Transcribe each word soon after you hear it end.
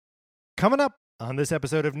Coming up on this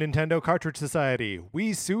episode of Nintendo Cartridge Society,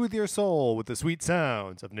 we soothe your soul with the sweet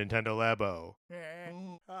sounds of Nintendo Labo.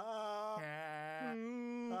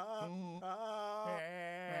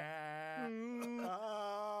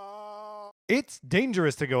 It's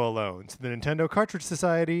dangerous to go alone, so the Nintendo Cartridge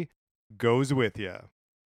Society goes with you.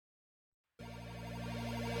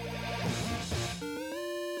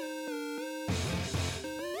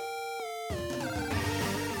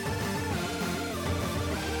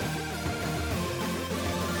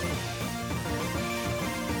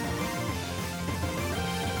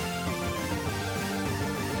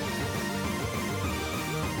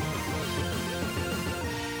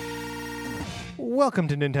 Welcome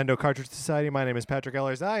to Nintendo Cartridge Society. My name is Patrick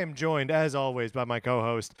Ellers. I am joined, as always, by my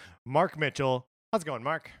co-host, Mark Mitchell. How's it going,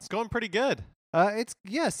 Mark? It's going pretty good. It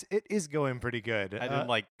is going pretty good. I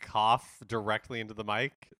didn't cough directly into the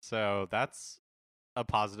mic, so that's a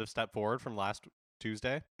positive step forward from last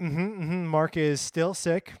Tuesday. Mark is still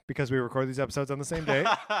sick because we record these episodes on the same day.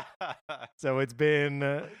 So it's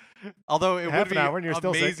been although it half would an be hour and you're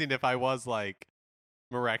still sick. amazing if I was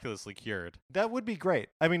miraculously cured. That would be great.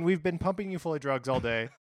 I mean, we've been pumping you full of drugs all day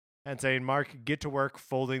and saying, Mark, get to work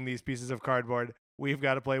folding these pieces of cardboard. We've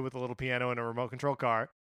got to play with a little piano and a remote control car.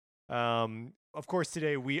 Of course,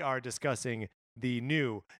 today we are discussing the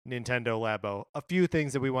new Nintendo Labo. A few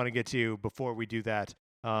things that we want to get to before we do that.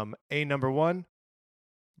 Number one,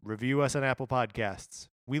 review us on Apple Podcasts.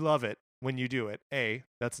 We love it when you do it.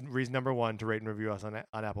 That's reason number one to rate and review us on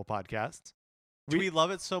Apple Podcasts. We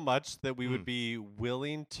love it so much that we would be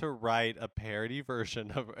willing to write a parody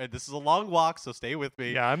version of, and this is a long walk, so stay with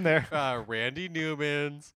me. Yeah, I'm there. Randy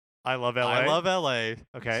Newman's I Love LA. I Love LA.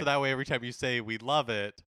 Okay. So that way every time you say we love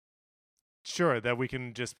it. Sure, that we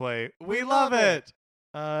can just play We love it.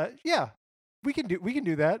 Yeah. We can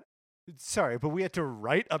do that. Sorry, but we had to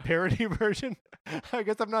write a parody version. I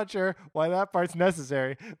guess I'm not sure why that part's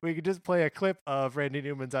necessary. We could just play a clip of Randy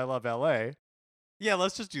Newman's I Love LA. Yeah,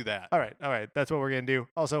 let's just do that. All right. That's what we're going to do.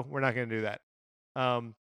 Also, we're not going to do that.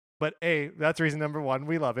 But that's reason number one.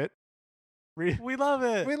 We love it. We love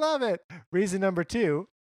it. We love it. Reason number two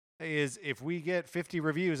is if we get 50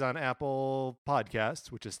 reviews on Apple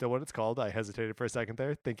Podcasts, which is still what it's called. I hesitated for a second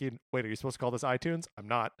there thinking, wait, are you supposed to call this iTunes? I'm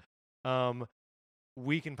not.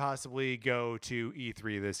 We can possibly go to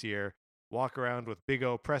E3 this year, walk around with big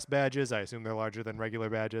O press badges. I assume they're larger than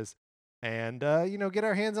regular badges. And, get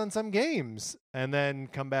our hands on some games and then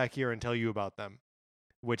come back here and tell you about them,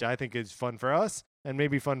 which I think is fun for us and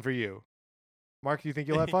maybe fun for you. Mark, do you think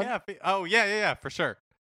you'll have fun? Yeah, for sure.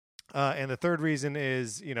 And the third reason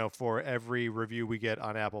is, for every review we get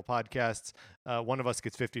on Apple Podcasts, one of us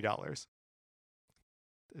gets $50.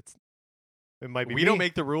 It might be we don't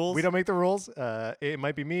make the rules. We don't make the rules. It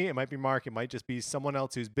might be me. It might be Mark. It might just be someone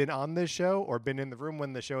else who's been on this show or been in the room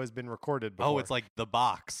when the show has been recorded before. Oh, it's like The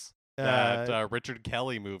Box. That Richard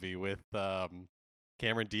Kelly movie with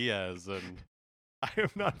Cameron Diaz and I am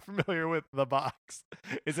not familiar with The Box.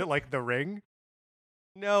 Is it like The Ring?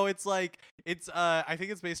 No, it's I think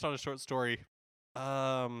it's based on a short story.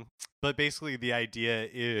 But basically the idea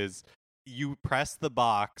is you press a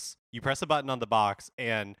button on the box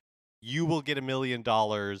and you will get $1 million,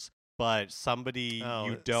 but somebody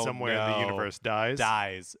you don't somewhere know in the universe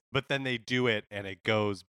dies. But then they do it and it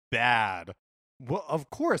goes bad. Well, of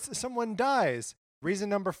course, someone dies. Reason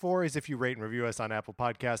number 4 is if you rate and review us on Apple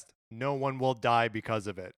Podcasts, no one will die because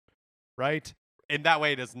of it, right? In that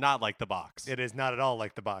way, it is not like The Box. It is not at all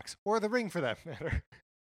like The Box, or The Ring for that matter.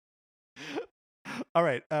 All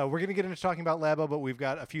right, we're going to get into talking about Labo, but we've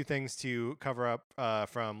got a few things to cover up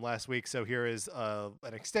from last week. So here is an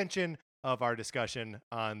extension of our discussion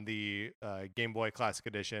on the Game Boy Classic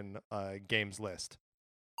Edition games list.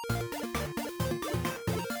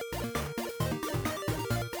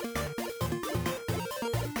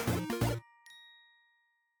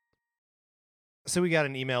 So we got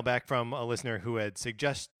an email back from a listener who had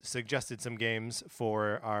suggested some games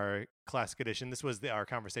for our Classic Edition. This was our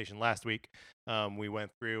conversation last week. We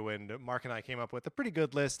went through and Mark and I came up with a pretty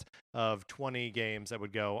good list of 20 games that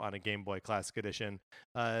would go on a Game Boy Classic Edition.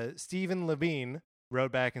 Stephen Levine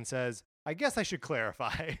wrote back and says, I guess I should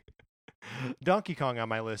clarify. Donkey Kong on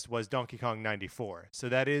my list was Donkey Kong 94. So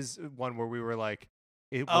that is one where we were like,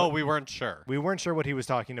 we weren't sure. We weren't sure what he was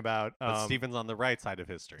talking about. But Steven's on the right side of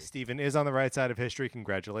history. Stephen is on the right side of history.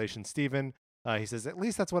 Congratulations, Stephen. He says, at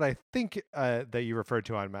least that's what I think that you referred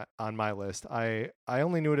to on my list. I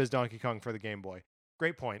only knew it as Donkey Kong for the Game Boy.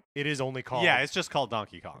 Great point. It is only called... Yeah, it's just called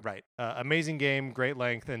Donkey Kong. Right. Amazing game, great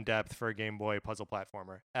length and depth for a Game Boy puzzle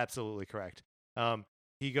platformer. Absolutely correct.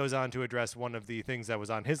 he goes on to address one of the things that was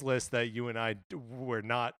on his list that you and I were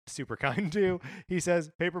not super kind to. He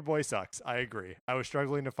says, Paperboy sucks. I agree. I was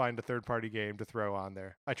struggling to find a third-party game to throw on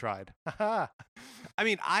there. I tried. I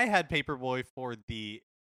mean, I had Paperboy for the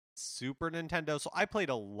Super Nintendo, so I played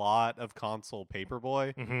a lot of console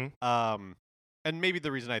Paperboy. Mm-hmm. And maybe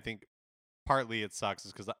the reason I think partly it sucks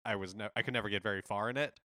is because I could never get very far in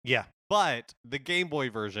it. Yeah. But the Game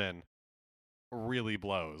Boy version really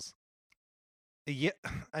blows. Yeah,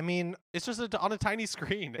 I mean, It's just on a tiny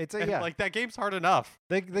screen. Yeah. Like, that game's hard enough.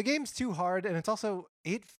 the game's too hard, and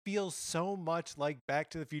it feels so much like Back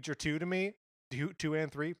to the Future 2 to me. 2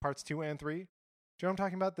 and 3, parts 2 and 3. Do you know what I'm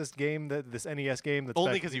talking about? This game, this NES game. That's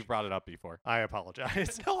Only because you've brought it up before. I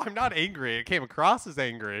apologize. No, I'm not angry. It came across as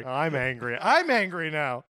angry. I'm angry. I'm angry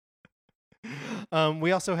now.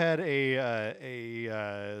 We also had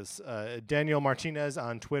Daniel Martinez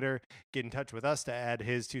on Twitter get in touch with us to add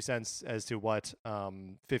his 2 cents as to what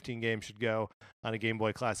 15 games should go on a Game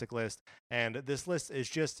Boy Classic list. And this list is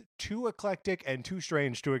just too eclectic and too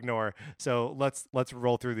strange to ignore. So let's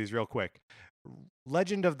roll through these real quick.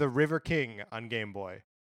 Legend of the River King on Game Boy,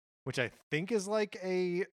 which I think is like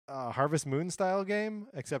a Harvest Moon style game,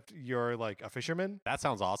 except you're like a fisherman. That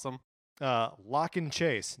sounds awesome. Lock and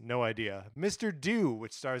Chase, no idea. Mr. Do,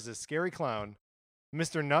 which stars a scary clown.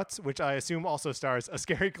 Mr. Nuts, which I assume also stars a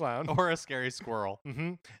scary clown. Or a scary squirrel.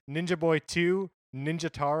 Mm-hmm. Ninja Boy 2,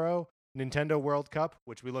 Ninja Taro, Nintendo World Cup,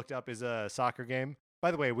 which we looked up is a soccer game.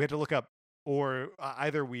 By the way, we had to look up, or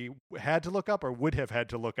either we had to look up or would have had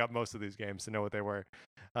to look up most of these games to know what they were.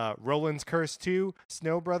 Roland's Curse 2,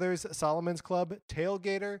 Snow Brothers, Solomon's Club,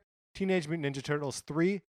 Tailgater, Teenage Mutant Ninja Turtles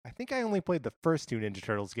 3. I think I only played the first 2 Ninja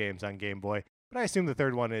Turtles games on Game Boy, but I assume the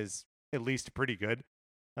third one is at least pretty good.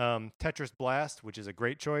 Tetris Blast, which is a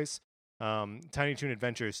great choice. Tiny Toon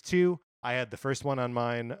Adventures 2. I had the first one on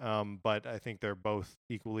mine, but I think they're both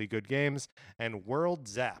equally good games. And Word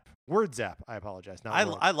Zap. I apologize. Not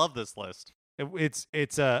World. I love this list. It's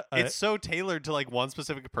so tailored to like one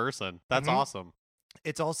specific person. That's Mhm. awesome.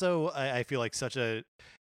 It's also, I feel like such a.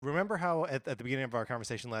 Remember how at the beginning of our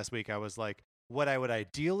conversation last week, I was like, what I would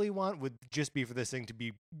ideally want would just be for this thing to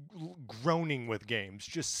be groaning with games,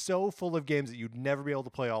 just so full of games that you'd never be able to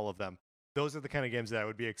play all of them. Those are the kind of games that I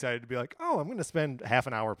would be excited to be like, oh, I'm going to spend half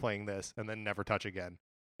an hour playing this and then never touch again.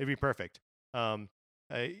 It'd be perfect.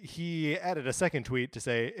 He added a second tweet to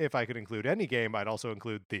say, if I could include any game, I'd also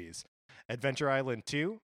include these. Adventure Island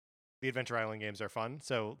 2. The Adventure Island games are fun,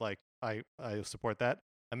 so like I support that.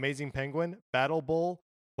 Amazing Penguin, Battle Bowl,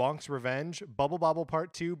 Bonk's Revenge, Bubble Bobble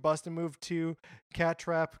Part 2, Bust a Move 2, Cat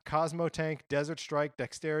Trap, Cosmo Tank, Desert Strike,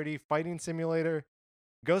 Dexterity, Fighting Simulator,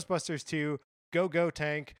 Ghostbusters 2, Go Go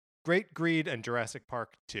Tank, Great Greed, and Jurassic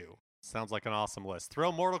Park 2. Sounds like an awesome list.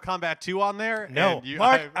 Throw Mortal Kombat 2 on there. No, and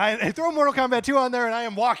Mark, I throw Mortal Kombat 2 on there and I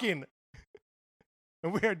am walking.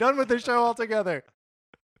 And we are done with the show altogether.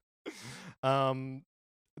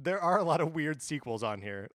 There are a lot of weird sequels on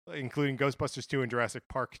here, including Ghostbusters 2 and Jurassic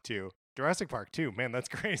Park 2. Jurassic Park 2, man, that's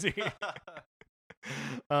crazy.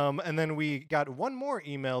 And then we got one more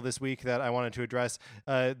email this week that I wanted to address.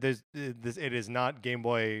 It is not Game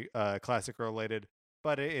Boy Classic related,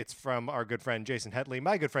 but it's from our good friend Jason Hetley,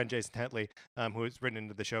 my good friend Jason Hetley, who has written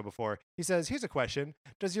into the show before. He says, here's a question.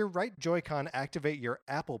 Does your right Joy-Con activate your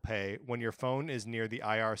Apple Pay when your phone is near the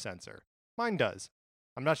IR sensor? Mine does.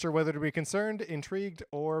 I'm not sure whether to be concerned, intrigued,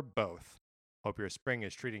 or both. Hope your spring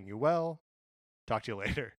is treating you well. Talk to you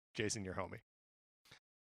later. Jason, your homie.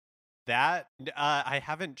 That I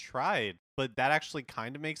haven't tried, but that actually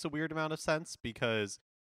kind of makes a weird amount of sense because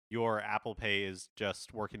your Apple Pay is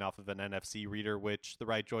just working off of an NFC reader, which the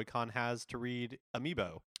right Joy-Con has to read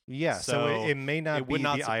Amiibo. Yeah, so it may not be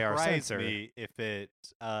the IR sensor. Me if it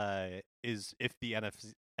if the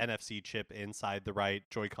NFC chip inside the right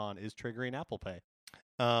Joy-Con is triggering Apple Pay.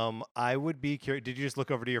 I would be curious. Did you just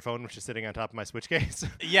look over to your phone, which is sitting on top of my Switch case?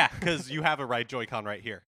 Yeah, because you have a right Joy-Con right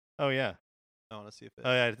here. Oh yeah. I want to see if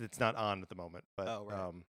it's not on at the moment. But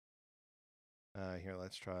right. Here,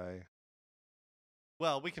 let's try.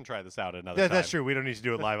 Well, we can try this out another time. That's true. We don't need to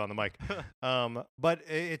do it live on the mic. But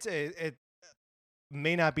it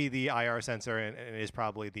may not be the IR sensor, and it is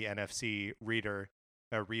probably the NFC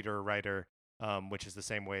reader-writer. Which is the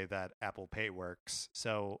same way that Apple Pay works.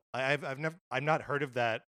 So I've not heard of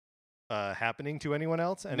that happening to anyone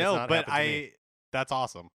else. And no, it's not but happened to me. That's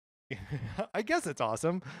awesome. I guess it's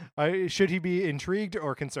awesome. Should he be intrigued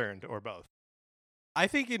or concerned or both? I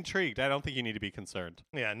think intrigued. I don't think you need to be concerned.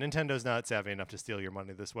 Yeah, Nintendo's not savvy enough to steal your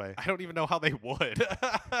money this way. I don't even know how they would,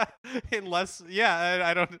 unless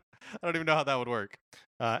I don't even know how that would work.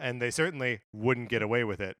 And they certainly wouldn't get away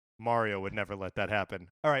with it Mario would never let that happen.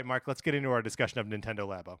 All right, Mark, let's get into our discussion of Nintendo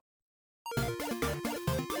Labo.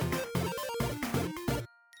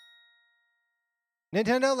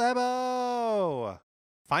 Nintendo Labo!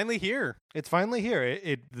 Finally here. It's finally here.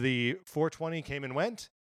 The 420 came and went.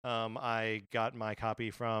 I got my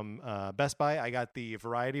copy from Best Buy. I got the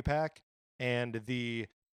variety pack and the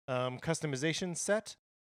customization set.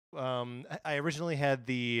 I originally had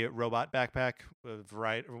the robot backpack,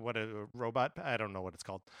 robot? I don't know what it's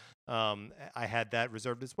called. I had that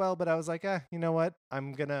reserved as well, but I was like, you know what?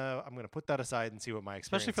 I'm gonna put that aside and see what my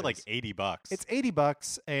experience Especially for like $80. It's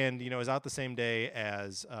 $80, and it was out the same day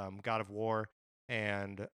as God of War,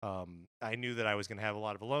 and I knew that I was gonna have a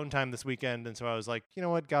lot of alone time this weekend, and so I was like, you know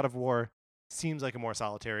what? God of War seems like a more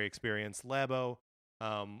solitary experience. Labo,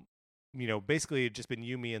 basically just been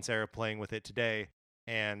you, me, and Sarah playing with it today.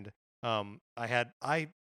 And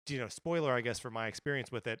spoiler, I guess, for my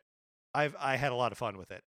experience with it, I had a lot of fun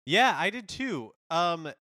with it. Yeah, I did too.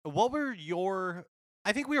 What were your?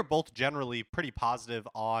 I think we were both generally pretty positive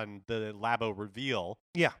on the Labo reveal.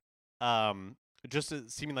 Yeah. Just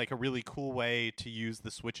seeming like a really cool way to use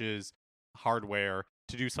the Switch's hardware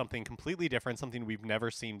to do something completely different, something we've never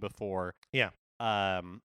seen before. Yeah. But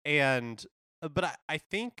I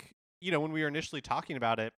think when we were initially talking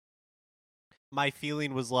about it, my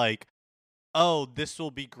feeling was like, oh, this will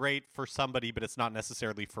be great for somebody, but it's not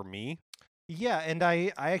necessarily for me. Yeah, and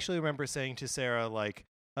I actually remember saying to Sarah, like,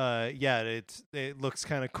 it looks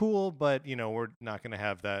kind of cool, but we're not going to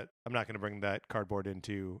have that. I'm not going to bring that cardboard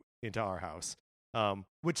into our house.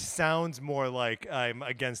 Which sounds more like I'm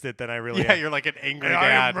against it than I really am. You're like an angry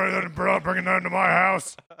dad. I'm bringing that into my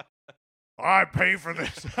house. I pay for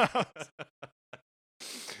this house.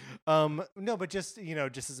 No, but just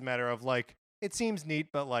as a matter of like, it seems neat,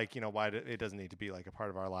 but like, why it doesn't need to be like a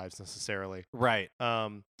part of our lives necessarily. Right.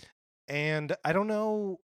 And I don't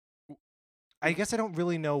know. I guess I don't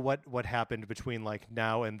really know what happened between like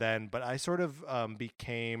now and then, but I sort of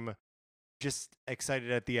became just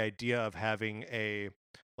excited at the idea of having a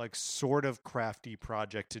like sort of crafty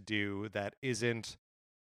project to do that isn't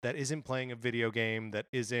playing a video game, that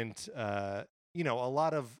isn't a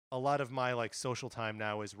lot of my like social time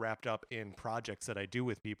now is wrapped up in projects that I do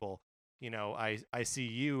with people. I see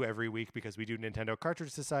you every week because we do Nintendo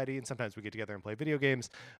Cartridge Society, and sometimes we get together and play video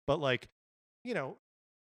games. But like,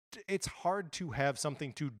 it's hard to have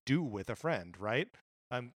something to do with a friend, right?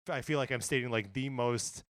 I feel like I'm stating like the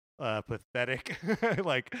most pathetic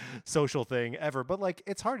like social thing ever, but like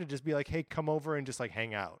it's hard to just be like, hey, come over and just like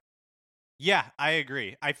hang out. Yeah, I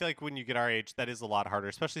agree. I feel like when you get our age, that is a lot harder,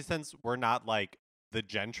 especially since we're not like the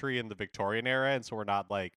gentry in the Victorian era, and so we're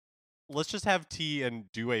not like, let's just have tea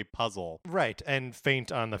and do a puzzle. Right, and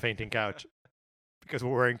faint on the fainting couch because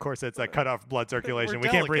we're wearing corsets that cut off blood circulation. We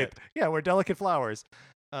can't breathe. Yeah, we're delicate flowers.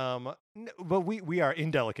 But we are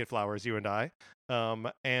indelicate flowers, you and I.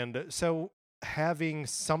 And so having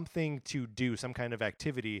something to do, some kind of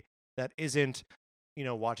activity that isn't,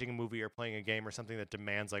 watching a movie or playing a game or something that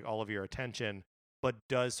demands like all of your attention, but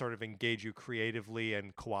does sort of engage you creatively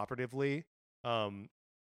and cooperatively.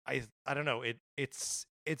 I don't know.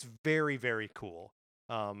 It's very, very cool.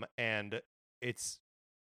 And it's,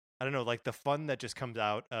 I don't know, like the fun that just comes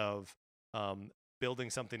out of building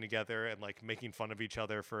something together and like making fun of each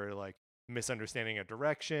other for like misunderstanding a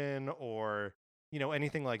direction or,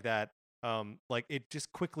 anything like that. Like it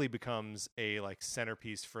just quickly becomes a like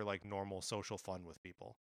centerpiece for like normal social fun with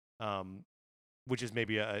people. Which is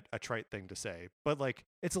maybe a trite thing to say, but like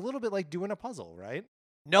it's a little bit like doing a puzzle, right?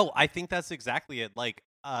 No, I think that's exactly it. Like,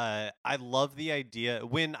 I love the idea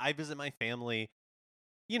when I visit my family,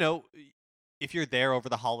 if you're there over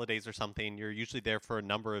the holidays or something, you're usually there for a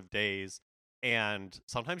number of days. And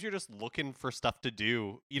sometimes you're just looking for stuff to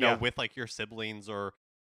do, with like your siblings or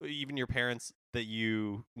even your parents that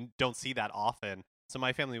you don't see that often. So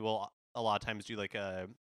my family will a lot of times do like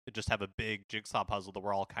just have a big jigsaw puzzle that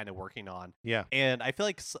we're all kind of working on. Yeah. And I feel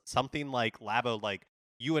like something like Labo, like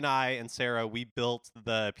you and I and Sarah, we built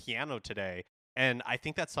the piano today. And I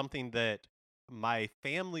think that's something that my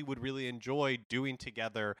family would really enjoy doing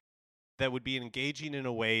together, that would be engaging in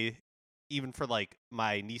a way, even for like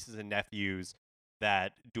my nieces and nephews,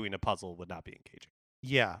 that doing a puzzle would not be engaging.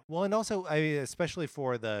 Yeah. Well, and also, especially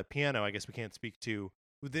for the piano, I guess we can't speak to.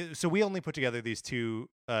 So we only put together these two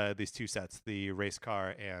sets, the race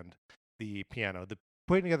car and the piano. The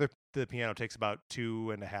putting together the piano takes about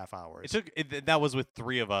 2.5 hours. That was with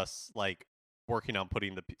three of us, like working on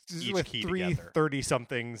putting each with key three together.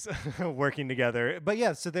 30-somethings working together. But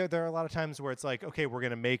yeah, so there are a lot of times where it's like, okay, we're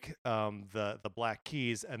gonna make the black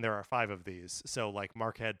keys, and there are 5 of these. So like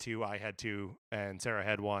Mark had 2, I had 2, and Sarah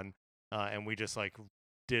had 1, and we just like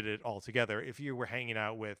did it all together. If you were hanging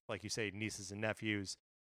out with, like you say, nieces and nephews,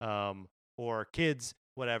 or kids,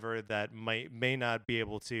 whatever, that may not be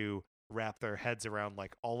able to wrap their heads around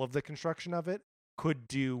like all of the construction of it, could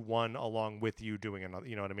do one along with you doing another.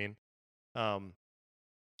 You know what I mean?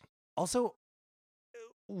 Also,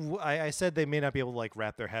 I said they may not be able to like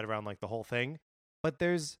wrap their head around like the whole thing, but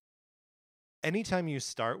there's anytime you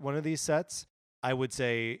start one of these sets, I would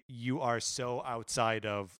say you are so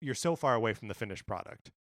you're so far away from the finished product,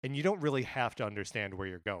 and you don't really have to understand where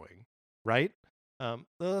you're going, right?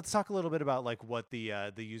 Let's talk a little bit about like what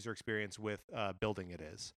the user experience with building it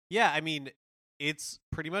is. Yeah, I mean, it's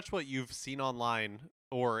pretty much what you've seen online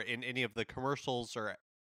or in any of the commercials or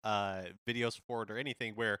videos for it or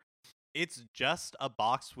anything, where it's just a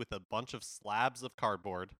box with a bunch of slabs of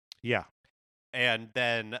cardboard. Yeah. And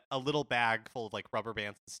then a little bag full of like rubber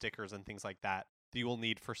bands and stickers and things like that you will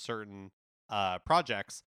need for certain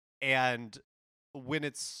projects. And when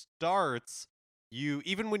it starts,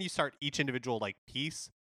 even when you start each individual like piece,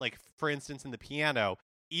 like for instance in the piano,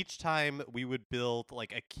 each time we would build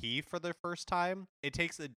like a key for the first time, it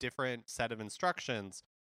takes a different set of instructions.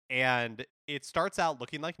 And it starts out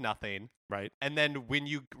looking like nothing. Right. And then when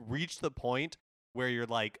you reach the point where you're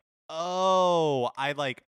like, oh, I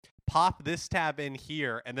like pop this tab in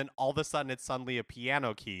here, and then all of a sudden it's suddenly a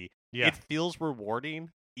piano key. Yeah. It feels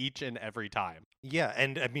rewarding each and every time. Yeah.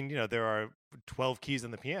 And I mean, there are 12 keys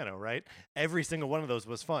on the piano, right? Every single one of those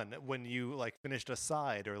was fun. When you like finished a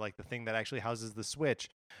side, or like the thing that actually houses the switch,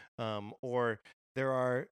 or there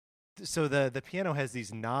are, so the piano has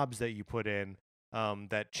these knobs that you put in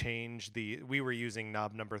that change we were using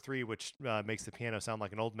knob number 3, which makes the piano sound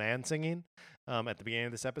like an old man singing at the beginning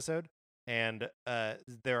of this episode. And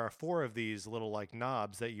there are 4 of these little like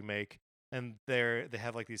knobs that you make, and they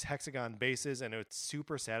have like these hexagon bases, and it's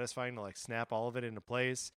super satisfying to like snap all of it into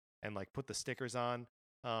place and like put the stickers on.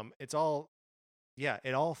 It all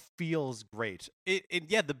feels great.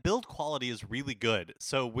 The build quality is really good.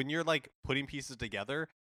 So when you're like putting pieces together,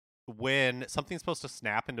 when something's supposed to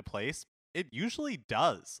snap into place, it usually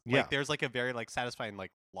does. Yeah. Like there's like a very like satisfying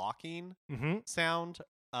like locking sound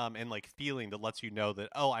and like feeling that lets you know that,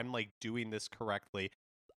 oh, I'm like doing this correctly.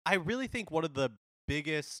 I really think one of the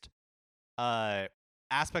biggest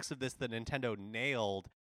aspects of this that Nintendo nailed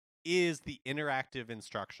is the interactive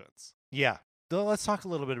instructions. Yeah. Let's talk a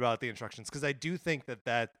little bit about the instructions, because I do think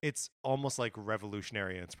that it's almost like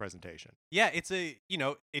revolutionary in its presentation. Yeah, it's it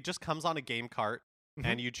just comes on a game cart.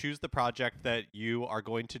 And you choose the project that you are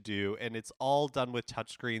going to do, and it's all done with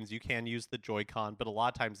touchscreens. You can use the Joy-Con, but a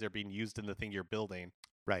lot of times they're being used in the thing you're building.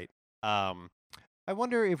 Right. I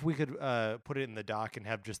wonder if we could put it in the dock and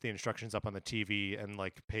have just the instructions up on the TV and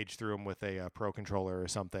like page through them with a Pro controller or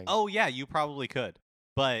something. Oh yeah, you probably could.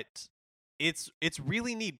 But it's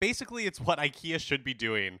really neat. Basically, it's what IKEA should be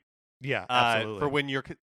doing. Yeah, absolutely. For when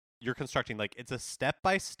you're constructing, like it's a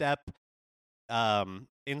step-by-step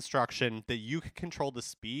instruction that you can control the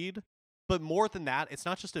speed, but more than that, it's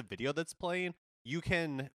not just a video that's playing. You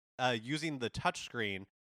can using the touchscreen,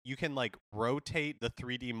 you can like rotate the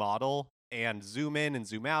 3D model and zoom in and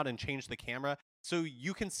zoom out and change the camera, so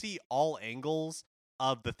you can see all angles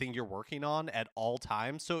of the thing you're working on at all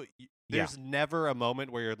times. So there's never a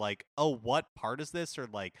moment where you're like, oh, what part is this, or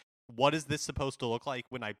like, what is this supposed to look like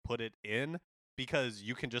when I put it in? Because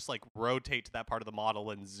you can just like rotate to that part of the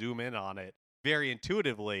model and zoom in on it very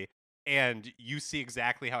intuitively, and you see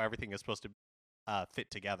exactly how everything is supposed to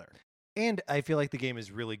fit together. And I feel like the game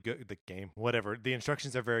is really good. The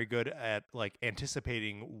instructions are very good at like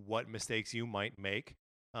anticipating what mistakes you might make.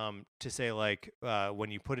 To say like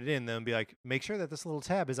when you put it in, then be like, make sure that this little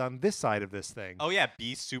tab is on this side of this thing. Oh yeah,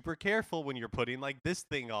 be super careful when you're putting like this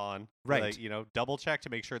thing on. Right. Like, double check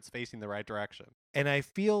to make sure it's facing the right direction. And I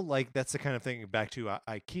feel like that's the kind of thing, back to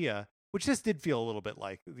IKEA, which this did feel a little bit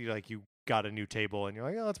like you got a new table and you're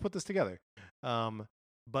like, oh, let's put this together.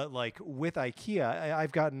 But like with IKEA,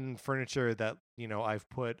 I've gotten furniture that, I've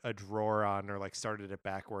put a drawer on or like started it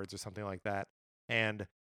backwards or something like that. And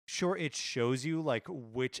sure, it shows you like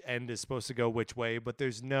which end is supposed to go which way, but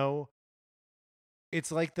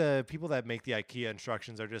it's like the people that make the IKEA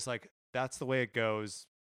instructions are just like, that's the way it goes,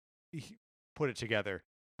 put it together.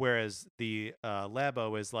 Whereas the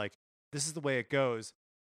Labo is like, this is the way it goes.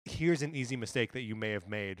 Here's an easy mistake that you may have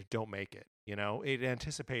made. Don't make it. It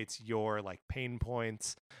anticipates your like pain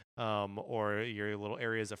points or your little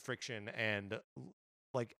areas of friction and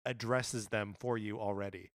like addresses them for you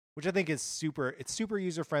already, which I think is super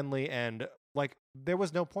user friendly. And like, there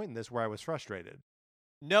was no point in this where I was frustrated.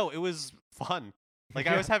 No, it was fun. Like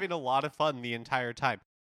I was having a lot of fun the entire time.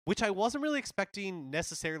 which I wasn't really expecting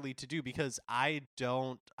necessarily to do because I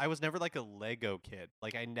was never like a Lego kid.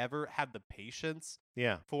 Like I never had the patience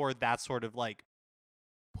Yeah. for that sort of like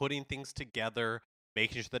putting things together,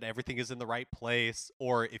 making sure that everything is in the right place,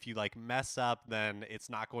 or if you like mess up, then it's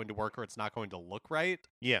not going to work or it's not going to look right.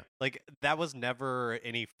 Yeah. Like that was never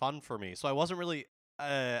any fun for me. So I wasn't really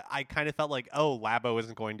I kind of felt like, oh, Labo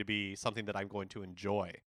isn't going to be something that I'm going to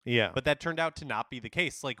enjoy. Yeah. But that turned out to not be the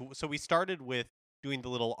case. Like so we started with doing the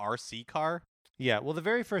little RC car. Yeah. Well, the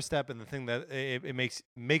very first step and the thing that it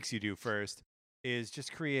makes you do first is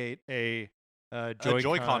just create a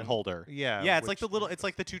Joy-Con holder. Yeah. Yeah, it's like it's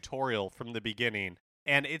like the tutorial from the beginning.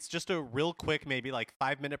 And it's just a real quick, maybe like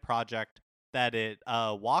 5-minute project that it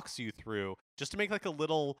walks you through just to make like a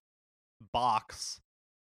little box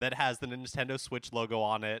that has the Nintendo Switch logo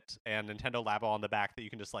on it and Nintendo Labo on the back that you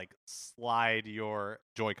can just like slide your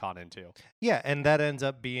Joy-Con into. Yeah, and that ends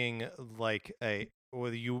up being like or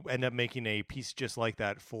you end up making a piece just like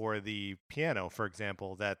that for the piano, for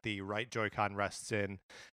example, that the right Joy-Con rests in,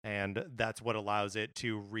 and that's what allows it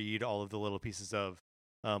to read all of the little pieces of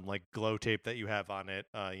like glow tape that you have on it,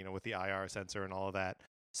 with the IR sensor and all of that.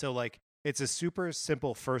 So like it's a super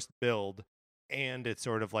simple first build, and it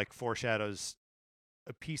sort of like foreshadows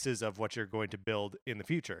pieces of what you're going to build in the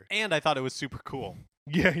future. And I thought it was super cool.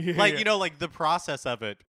 Yeah. Like, like the process of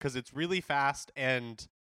it, because it's really fast and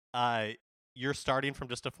you're starting from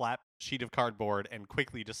just a flat sheet of cardboard and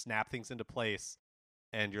quickly just snap things into place.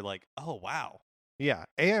 And you're like, oh, wow. Yeah.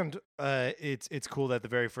 And it's cool that the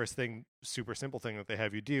very first thing, super simple thing that they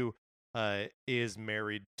have you do is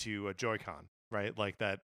married to a Joy-Con, right? Like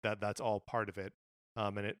that's all part of it.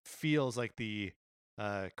 And it feels like the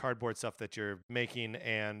cardboard stuff that you're making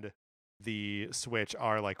and the Switch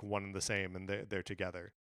are like one and the same, and they're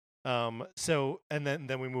together. So and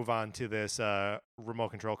then we move on to this remote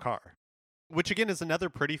control car, which again is another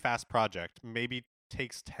pretty fast project. Maybe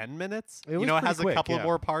takes 10 minutes. It has quick, a couple yeah.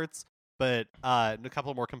 more parts, but a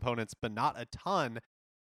couple more components, but not a ton.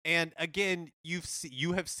 And again, you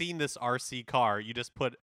have seen this RC car.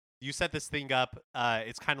 You set this thing up.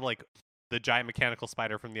 It's kind of like the giant mechanical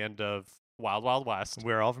spider from the end of Wild Wild West.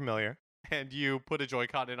 We're all familiar. And you put a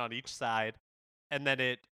Joy-Con in on each side, and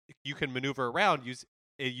then you can maneuver around.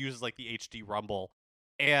 It uses like the HD rumble,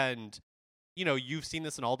 and you've seen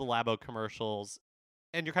this in all the Labo commercials,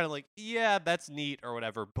 and you're kind of like, yeah, that's neat or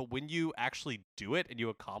whatever. But when you actually do it and you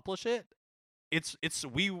accomplish it,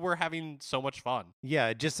 we were having so much fun.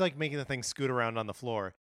 Yeah, just like making the thing scoot around on the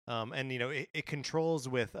floor. And it controls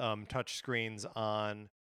with touch screens on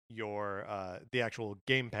your the actual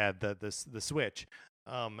gamepad, the Switch.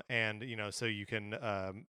 And so you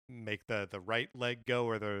can make the right leg go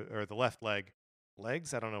or the left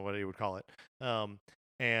legs. I don't know what you would call it.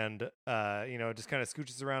 And it just kind of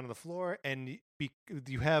scooches around on the floor, and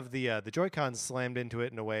you have the Joy-Cons slammed into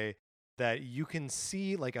it in a way that you can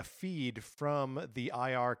see like a feed from the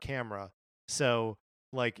IR camera. So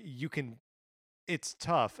like it's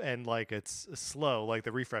tough and like it's slow, like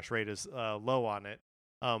the refresh rate is low on it.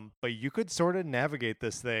 But you could sort of navigate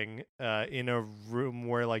this thing in a room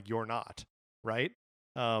where like you're not, right?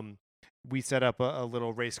 We set up a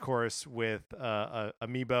little race course with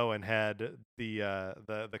Amiibo and had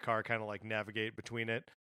the car kind of like navigate between it.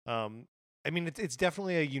 I mean, it's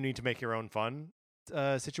definitely a you need to make your own fun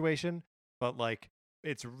situation, but like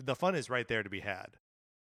the fun is right there to be had.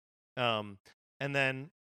 And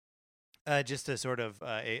then just to sort of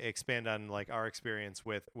expand on like our experience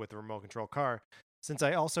with the remote control car, since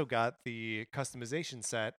I also got the customization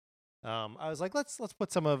set, I was like, let's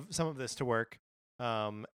put some of this to work.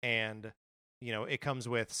 And it comes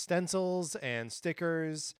with stencils and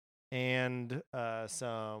stickers and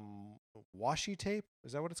some washi tape.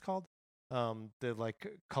 Is that what it's called? The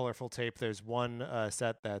like colorful tape. There's one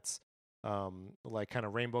set that's like kind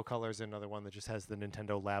of rainbow colors, and another one that just has the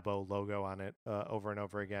Nintendo Labo logo on it over and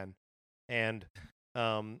over again. And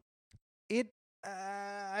I'm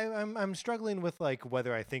struggling with like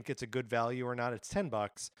whether I think it's a good value or not. It's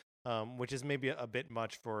 $10, which is maybe a bit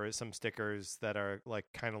much for some stickers that are like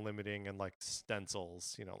kind of limiting, and like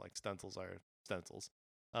stencils. Like stencils are stencils.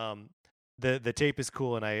 The tape is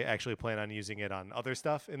cool, and I actually plan on using it on other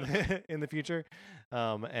stuff in the future,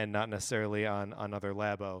 and not necessarily on other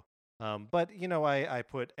Labo. But I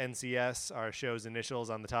put NCS, our show's initials,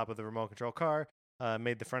 on the top of the remote control car.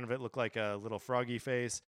 Made the front of it look like a little froggy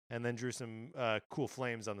face, and then drew some cool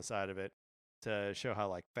flames on the side of it to show how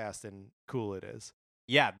like fast and cool it is.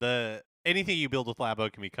 Yeah, anything you build with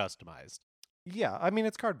Labo can be customized. Yeah, I mean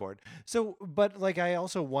it's cardboard. So, but like I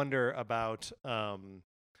also wonder about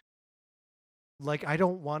like I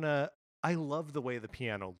don't want to. I love the way the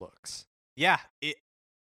piano looks. Yeah,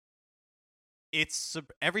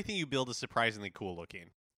 everything you build is surprisingly cool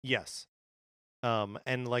looking. Yes.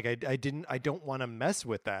 And like I don't want to mess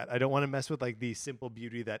with that. I don't want to mess with like the simple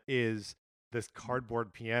beauty that is this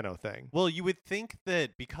cardboard piano thing. Well, you would think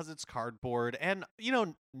that because it's cardboard, and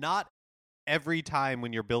not every time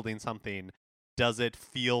when you're building something does it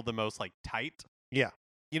feel the most like tight. Yeah.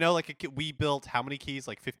 Like we built how many keys?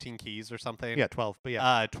 Like 15 keys or something. Yeah, 12. But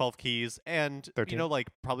yeah, 12 keys, and 13. like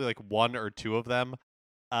probably like one or two of them.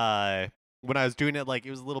 When I was doing it, like it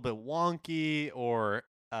was a little bit wonky or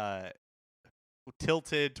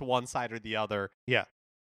tilted to one side or the other. Yeah.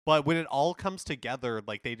 But when it all comes together,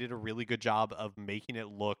 like they did a really good job of making it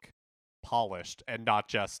look polished and not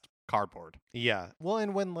just cardboard. Yeah. Well,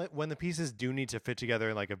 and when the pieces do need to fit together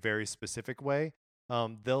in like a very specific way,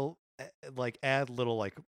 they'll like add little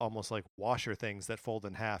like almost like washer things that fold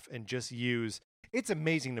in half and just use. It's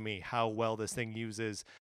amazing to me how well this thing uses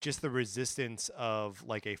just the resistance of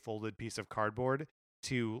like a folded piece of cardboard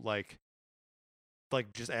to like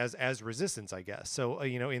just as resistance, I guess. So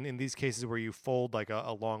in these cases where you fold like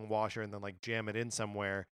a long washer and then like jam it in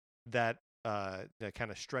somewhere, that kind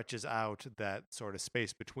of stretches out that sort of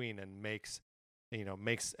space between and makes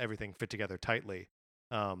everything fit together tightly.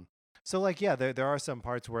 So like yeah, there are some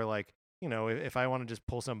parts where like if I want to just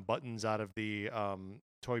pull some buttons out of the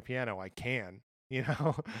toy piano, I can.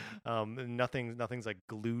 Nothing's like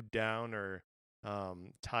glued down or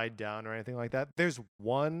tied down or anything like that. There's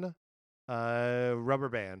one rubber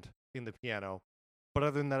band in the piano, but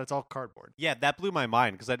other than that, it's all cardboard. Yeah, that blew my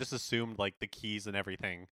mind because I just assumed like the keys and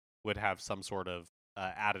everything would have some sort of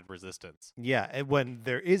added resistance. Yeah, and when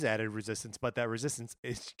there is added resistance, but that resistance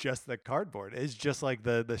is just the cardboard. It's just like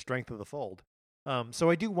the strength of the fold. So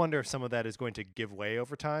I do wonder if some of that is going to give way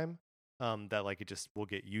over time. That like it just will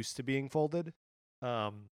get used to being folded.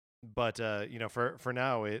 But for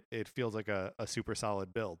now, it feels like a super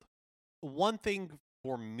solid build. One thing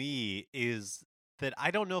for me is that I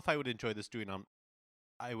don't know if I would enjoy this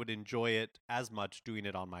I would enjoy it as much doing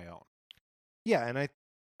it on my own. Yeah, and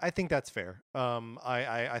I think that's fair.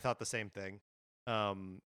 I thought the same thing.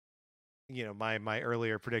 My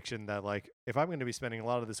earlier prediction that like if I'm going to be spending a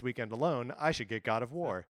lot of this weekend alone, I should get God of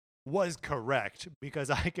War was correct because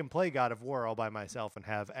I can play God of War all by myself and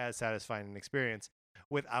have as satisfying an experience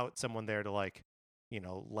without someone there to like,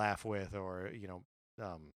 laugh with or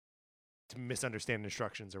to misunderstand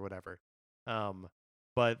instructions or whatever.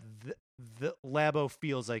 But the Labo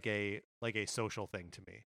feels like a social thing to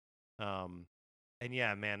me. And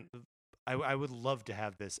yeah, man, I would love to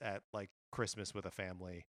have this at like Christmas with a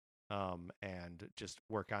family, and just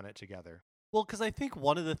work on it together. Well, because I think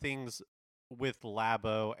one of the things with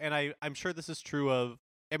Labo, and I'm sure this is true of,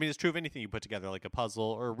 it's true of anything you put together, like a puzzle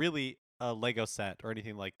or really a Lego set or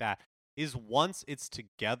anything like that, is once it's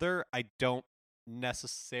together, I don't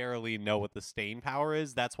necessarily know what the staying power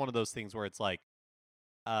is. That's one of those things where it's like,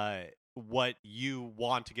 what you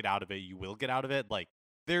want to get out of it, you will get out of it. Like,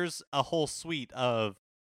 there's a whole suite of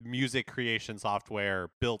music creation software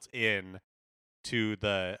built in to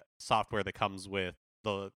the software that comes with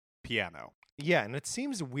the piano. Yeah, and it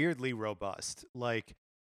seems weirdly robust. Like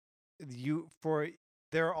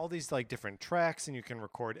there are all these like different tracks and you can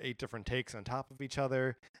record 8 different takes on top of each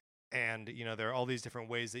other. And there are all these different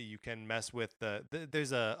ways that you can mess with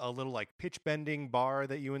there's a little like pitch bending bar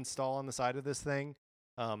that you install on the side of this thing.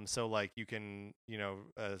 So like you can,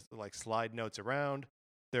 like slide notes around.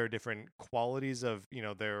 There are different qualities of,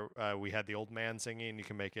 we had the old man singing, you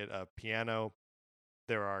can make it a piano.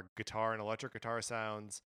 There are guitar and electric guitar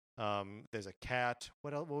sounds. There's a cat.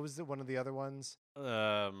 What else? What was one of the other ones?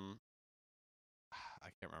 I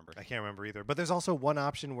can't remember. I can't remember either. But there's also one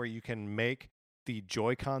option where you can make the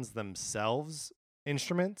Joy-Cons themselves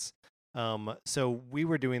instruments. So we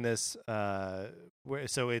were doing this.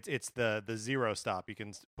 So it's the zero stop. You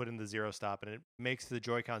can put in the zero stop, and it makes the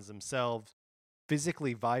Joy-Cons themselves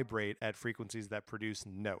physically vibrate at frequencies that produce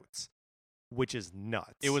notes, which is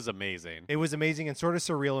nuts. It was amazing. It was amazing and sort of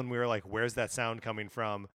surreal, and we were like, "Where's that sound coming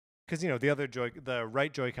from?" Because the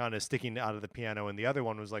right Joy-Con is sticking out of the piano, and the other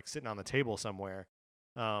one was like sitting on the table somewhere.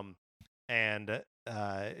 And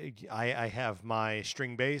I have my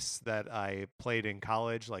string bass that I played in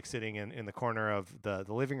college, like sitting in the corner of the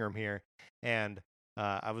living room here, and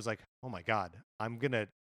I was like, "Oh my god, I'm gonna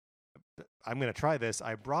try this."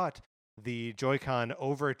 I brought the Joy-Con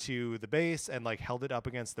over to the bass and like held it up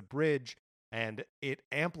against the bridge, and it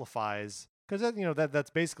amplifies because that's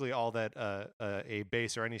basically all that a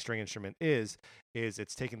bass or any string instrument is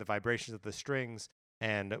it's taking the vibrations of the strings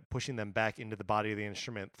and pushing them back into the body of the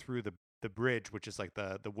instrument through the bridge, which is like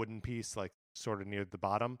the wooden piece, like sort of near the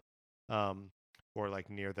bottom, or like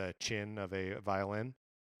near the chin of a violin.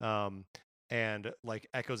 and like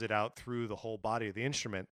echoes it out through the whole body of the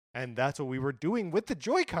instrument. And that's what we were doing with the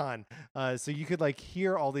Joy-Con. So you could like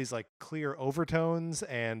hear all these like clear overtones,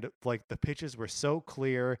 and like the pitches were so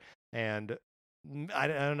clear. And I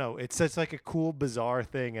don't know, it's such like a cool, bizarre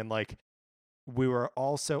thing. And like we were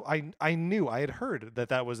also, I knew, I had heard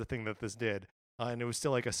that was a thing that this did, and it was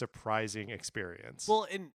still like a surprising experience. Well,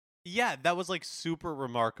 and yeah, that was like super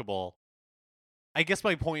remarkable. I guess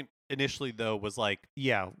my point initially though was like,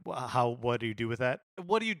 yeah, what do you do with that?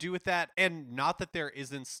 what do you do with that? And not that there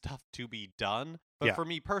isn't stuff to be done, but Yeah. for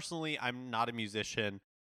me personally, I'm not a musician.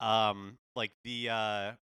 Like the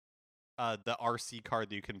RC card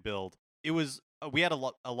that you can build, it was we had a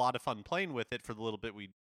lot of fun playing with it for the little bit we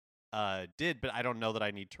did, but I don't know that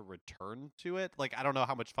I need to return to it. Like, I don't know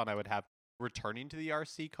how much fun I would have returning to the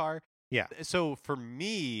RC car. Yeah. So for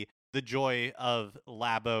me, the joy of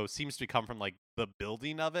Labo seems to come from like the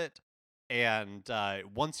building of it, and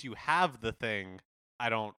once you have the thing, I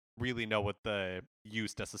don't really know what the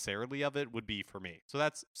use necessarily of it would be for me. So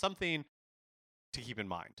that's something to keep in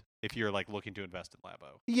mind if you're like looking to invest in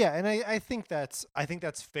Labo. Yeah, and I think that's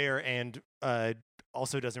fair, and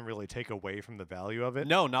also doesn't really take away from the value of it.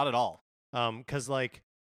 No, not at all. Because like,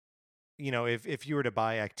 you know, if you were to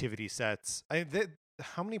buy activity sets,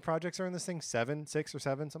 how many projects are in this thing? 6 or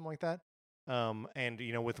 7, something like that. And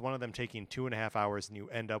you know, with one of them taking 2.5 hours, and you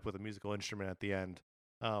end up with a musical instrument at the end.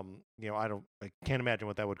 You know, I can't imagine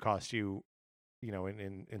what that would cost you, you know,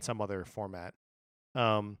 in some other format.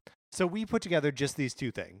 So we put together just these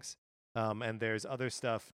 2 things. And there's other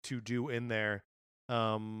stuff to do in there.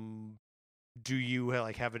 Do you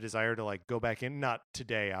like have a desire to like go back in? Not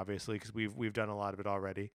today, obviously, because we've done a lot of it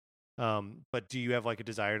already. But do you have like a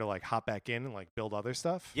desire to like hop back in and like build other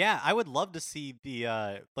stuff? Yeah, I would love to see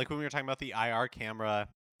the like when we were talking about the IR camera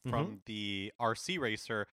from the RC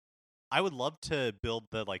Racer. I would love to build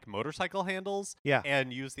the like motorcycle handles, Yeah.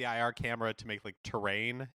 and use the IR camera to make like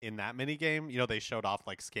terrain in that mini game. You know, they showed off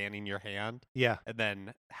like scanning your hand, Yeah. and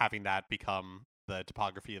then having that become the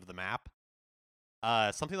topography of the map.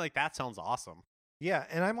 Something like that sounds awesome. Yeah,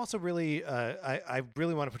 and I'm also really I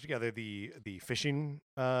really want to put together the fishing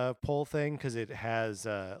pole thing, because it has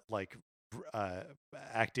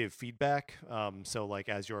active feedback. So like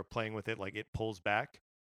as you're playing with it, like it pulls back,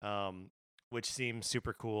 which seems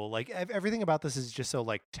super cool. Like everything about this is just so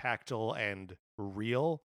like tactile and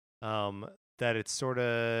real, that it's sort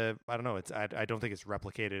of, I don't know, it's I don't think it's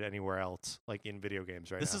replicated anywhere else like in video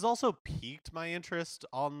games right This now. has also piqued my interest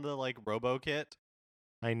on the like Robo Kit.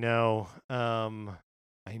 I know.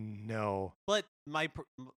 I know. But my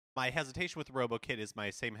hesitation with the RoboKit is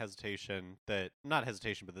my same hesitation that, not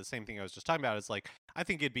hesitation, but the same thing I was just talking about is like, I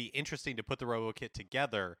think it'd be interesting to put the RoboKit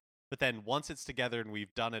together, but then once it's together and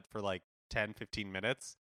we've done it for like 10, 15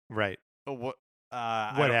 minutes, Right. what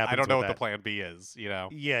happens I don't know with what that? the plan B is, you know?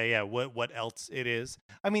 Yeah. What else it is?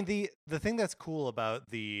 I mean, the thing that's cool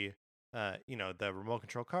about the you know, the remote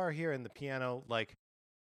control car here and the piano, like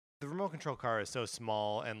the remote control car is so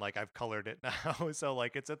small, and like I've colored it now, so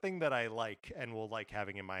like it's a thing that I like and will like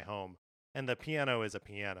having in my home. And the piano is a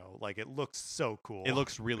piano. Like it looks so cool. It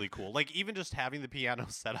looks really cool. Like even just having the piano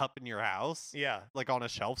set up in your house, yeah. like on a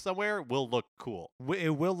shelf somewhere, will look cool.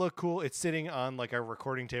 It will look cool. It's sitting on like a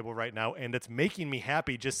recording table right now, and it's making me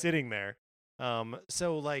happy just sitting there.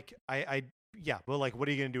 So like I yeah, but like what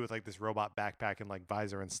are you gonna do with like this robot backpack and like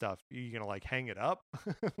visor and stuff? You gonna like hang it up?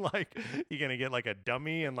 Like you gonna get like a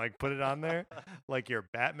dummy and like put it on there? Like you're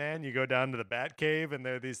Batman, you go down to the Bat Cave and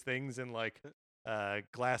there are these things in like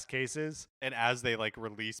glass cases. And as they like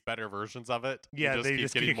release better versions of it, Yeah, you they keep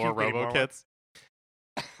just getting keep more getting Robo more Kits.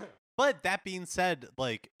 But that being said,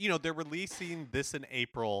 like, you know, they're releasing this in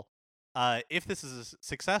April. If this is a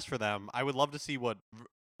success for them, I would love to see what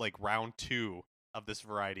like round 2 of this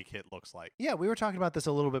variety kit looks like. Yeah, we were talking about this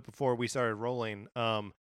a little bit before we started rolling.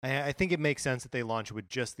 I think it makes sense that they launch with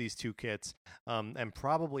just these 2 kits, and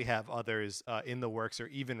probably have others in the works or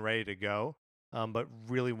even ready to go. But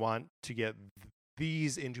really want to get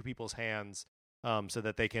these into people's hands, so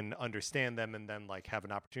that they can understand them and then like have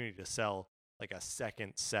an opportunity to sell like a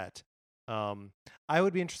second set. I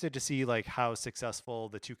would be interested to see like how successful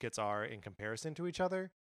the 2 kits are in comparison to each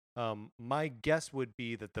other. My guess would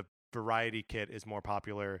be that the variety kit is more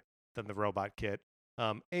popular than the robot kit.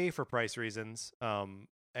 A, for price reasons,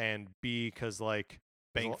 and B, because like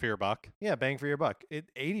Bang for your buck. Yeah, bang for your buck.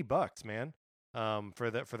 $80, man. For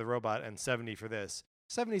the robot, and 70 for this.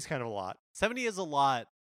 70 is kind of a lot. 70 is a lot.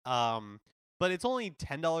 But it's only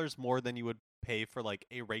 $10 more than you would pay for like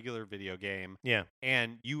a regular video game. Yeah.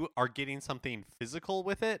 And you are getting something physical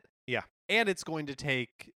with it. Yeah. And it's going to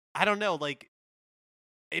take, I don't know, like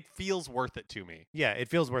it feels worth it to me. Yeah, it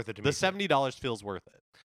feels worth it to me. The $70 feels worth it.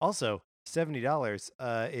 Also, $70.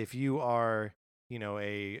 If you are,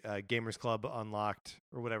 a Gamers Club Unlocked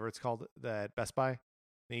or whatever it's called at Best Buy,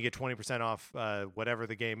 then you get 20% off whatever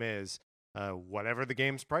the game is, whatever the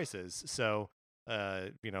game's price is. So,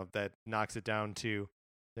 that knocks it down to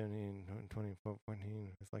 17, 20,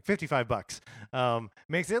 14, it's like $55.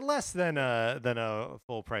 Makes it less than a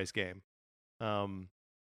full price game.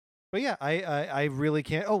 But yeah, I really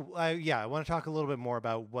can't. I want to talk a little bit more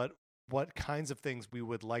about what kinds of things we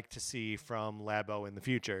would like to see from Labo in the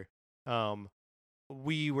future.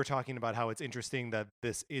 We were talking about how it's interesting that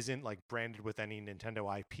this isn't like branded with any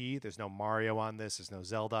Nintendo IP. There's no Mario on this. There's no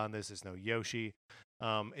Zelda on this. There's no Yoshi.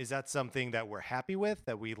 Is that something that we're happy with?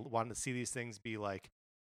 That we want to see these things be like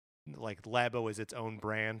Labo is its own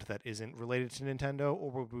brand that isn't related to Nintendo,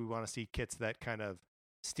 or would we want to see kits that kind of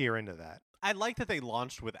steer into that? I like that they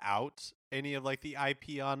launched without any of like the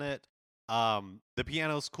IP on it. The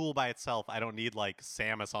piano's cool by itself. I don't need like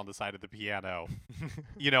Samus on the side of the piano,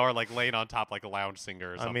 or like laying on top like a lounge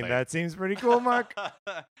singer or something. I mean, that seems pretty cool, Mark.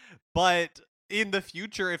 But in the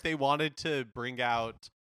future, if they wanted to bring out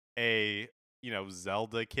a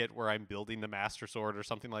Zelda kit where I'm building the Master Sword or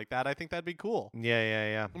something like that, I think that'd be cool.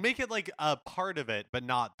 Yeah. Make it like a part of it, but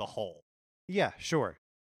not the whole. Yeah, sure.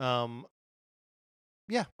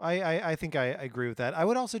 Yeah, I think I agree with that. I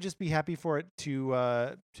would also just be happy for it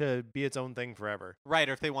to be its own thing forever. Right,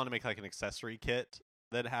 or if they want to make like an accessory kit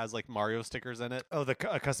that has like Mario stickers in it. Oh, a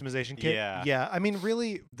customization kit? Yeah. Yeah, I mean,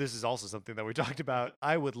 really, this is also something that we talked about.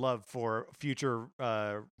 I would love for future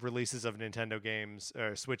releases of Nintendo games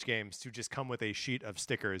or Switch games to just come with a sheet of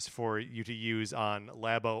stickers for you to use on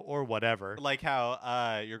Labo or whatever. Like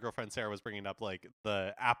how your girlfriend Sarah was bringing up, like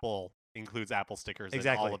the Apple includes Apple stickers in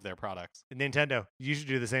all of their products. Nintendo, you should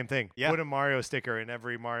do the same thing. Yeah. Put a Mario sticker in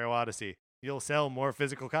every Mario Odyssey. You'll sell more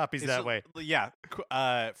physical copies that way. Yeah,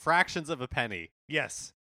 fractions of a penny.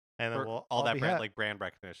 Yes, and then we'll all that brand, like brand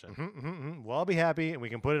recognition. We'll all be happy, and we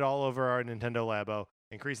can put it all over our Nintendo Labo,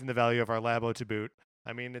 increasing the value of our Labo to boot.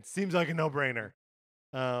 I mean, it seems like a no-brainer.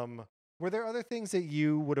 Were there other things that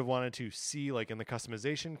you would have wanted to see, like in the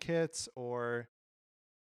customization kits, or?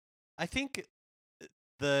 I think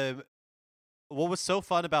what was so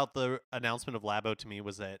fun about the announcement of Labo to me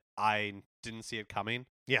was that I didn't see it coming.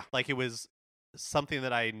 Yeah. Like it was something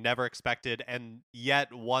that I never expected, and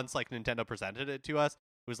yet once like Nintendo presented it to us,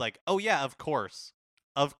 it was like, oh yeah, of course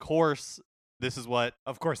this is what.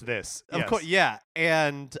 Of course this. Of course, yeah.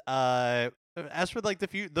 And as for like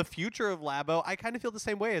the future of Labo, I kind of feel the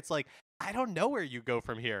same way. It's like I don't know where you go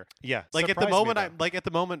from here. Yeah. Like at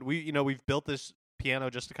the moment, we've built this piano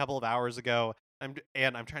just a couple of hours ago. I'm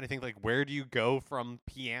trying to think like where do you go from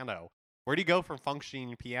piano? Where do you go from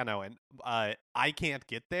functioning piano? And I can't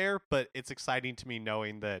get there, but it's exciting to me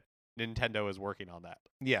knowing that Nintendo is working on that.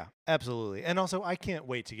 Yeah, absolutely. And also, I can't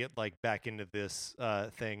wait to get like back into this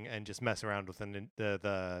thing and just mess around with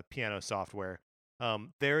the piano software.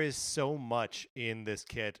 There is so much in this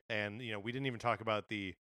kit, and we didn't even talk about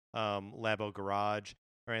the Labo Garage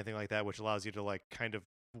or anything like that, which allows you to like kind of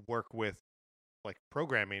work with like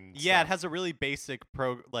programming. Yeah, stuff. It has a really basic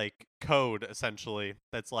code essentially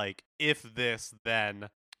that's like if this then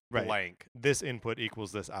blank. This input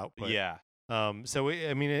equals this output. Yeah. So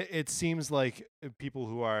it seems like people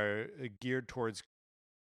who are geared towards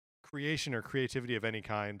creation or creativity of any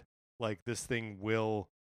kind, like this thing will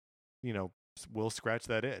scratch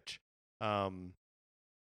that itch.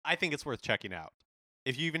 I think it's worth checking out.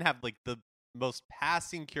 If you even have like the most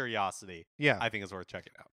passing curiosity, yeah, I think it's worth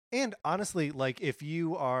checking out. And honestly, like if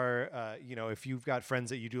you are, if you've got friends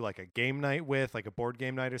that you do like a game night with, like a board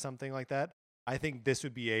game night or something like that, I think this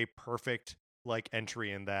would be a perfect like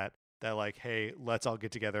entry in that like, hey, let's all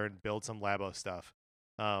get together and build some Labo stuff.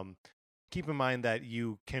 Keep in mind that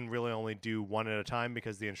you can really only do one at a time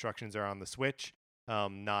because the instructions are on the Switch.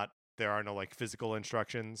 There are no like physical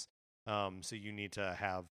instructions. So you need to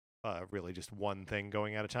have really just one thing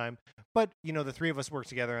going at a time. But, the three of us worked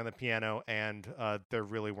together on the piano, and there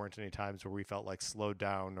really weren't any times where we felt like slowed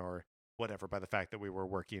down or whatever by the fact that we were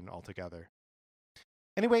working all together.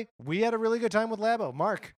 Anyway, we had a really good time with Labo.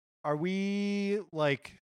 Mark, are we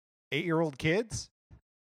like 8-year-old kids?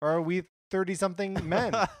 Or are we 30-something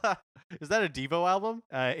men? Is that a Devo album?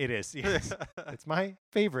 It is. Yes. It's my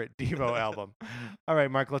favorite Devo album. All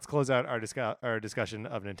right, Mark, let's close out our discussion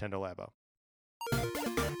of Nintendo Labo.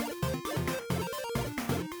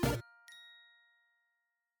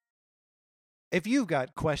 If you've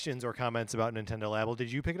got questions or comments about Nintendo Labo, did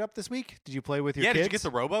you pick it up this week? Did you play with your kids? Yeah, did you get the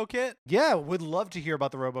Robo Kit? Yeah, would love to hear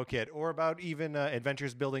about the Robo Kit or about even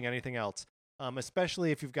Adventures building anything else.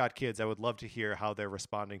 especially if you've got kids. I would love to hear how they're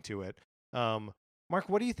responding to it. Mark,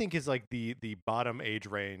 what do you think is like the bottom age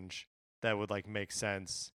range that would like make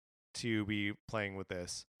sense to be playing with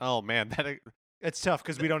this? Oh man, It's tough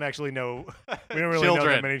because we don't actually know. We don't really know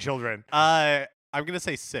that many children. I'm gonna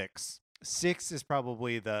say 6. 6 is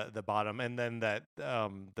probably the bottom, and then that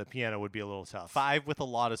the piano would be a little tough. 5 with a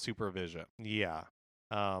lot of supervision. Yeah.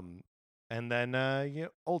 And then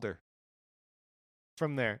older.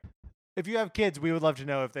 From there. If you have kids, we would love to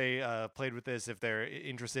know if they played with this, if they're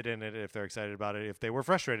interested in it, if they're excited about it, if they were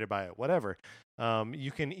frustrated by it, whatever.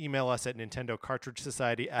 You can email us at Nintendo Cartridge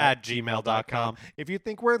Society at gmail.com. If you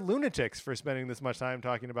think we're lunatics for spending this much time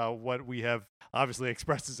talking about what we have obviously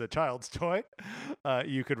expressed as a child's toy,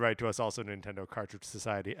 you could write to us also, Nintendo Cartridge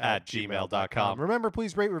Society at gmail.com. Remember,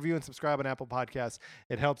 please rate, review, and subscribe on Apple Podcasts.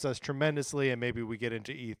 It helps us tremendously, and maybe we get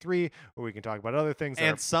into E3 where we can talk about other things.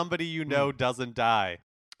 And somebody you know doesn't die.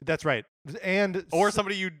 That's right. Or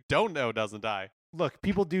somebody you don't know doesn't die. Look,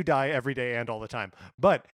 people do die every day and all the time.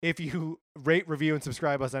 But if you rate, review, and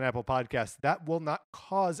subscribe us on Apple Podcasts, that will not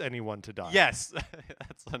cause anyone to die. Yes,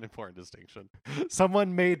 that's an important distinction.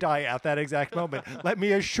 Someone may die at that exact moment. Let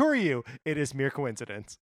me assure you, it is mere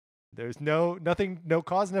coincidence. There's no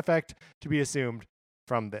cause and effect to be assumed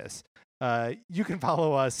from this. You can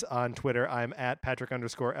follow us on Twitter. I'm at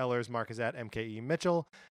Patrick_Ellers. Mark is at MKE Mitchell.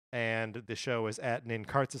 And the show is at Nin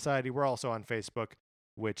Cart Society. We're also on Facebook,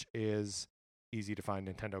 which is easy to find,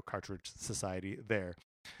 Nintendo Cartridge Society there.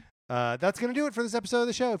 That's going to do it for this episode of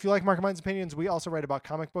the show. If you like Mark and Mine's opinions, we also write about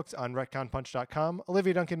comic books on retconpunch.com.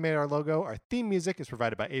 Olivia Duncan made our logo. Our theme music is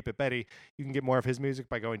provided by 8-Bit Betty. You can get more of his music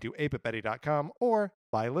by going to 8bitbetty.com or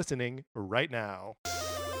by listening right now.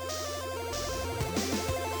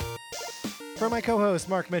 For my co-host,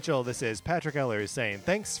 Mark Mitchell, this is Patrick Ellers saying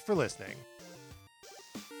thanks for listening.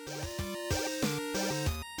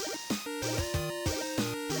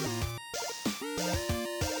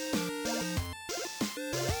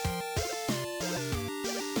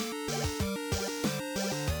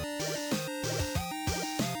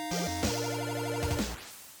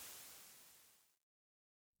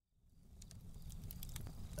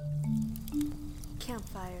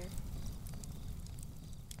 Campfire.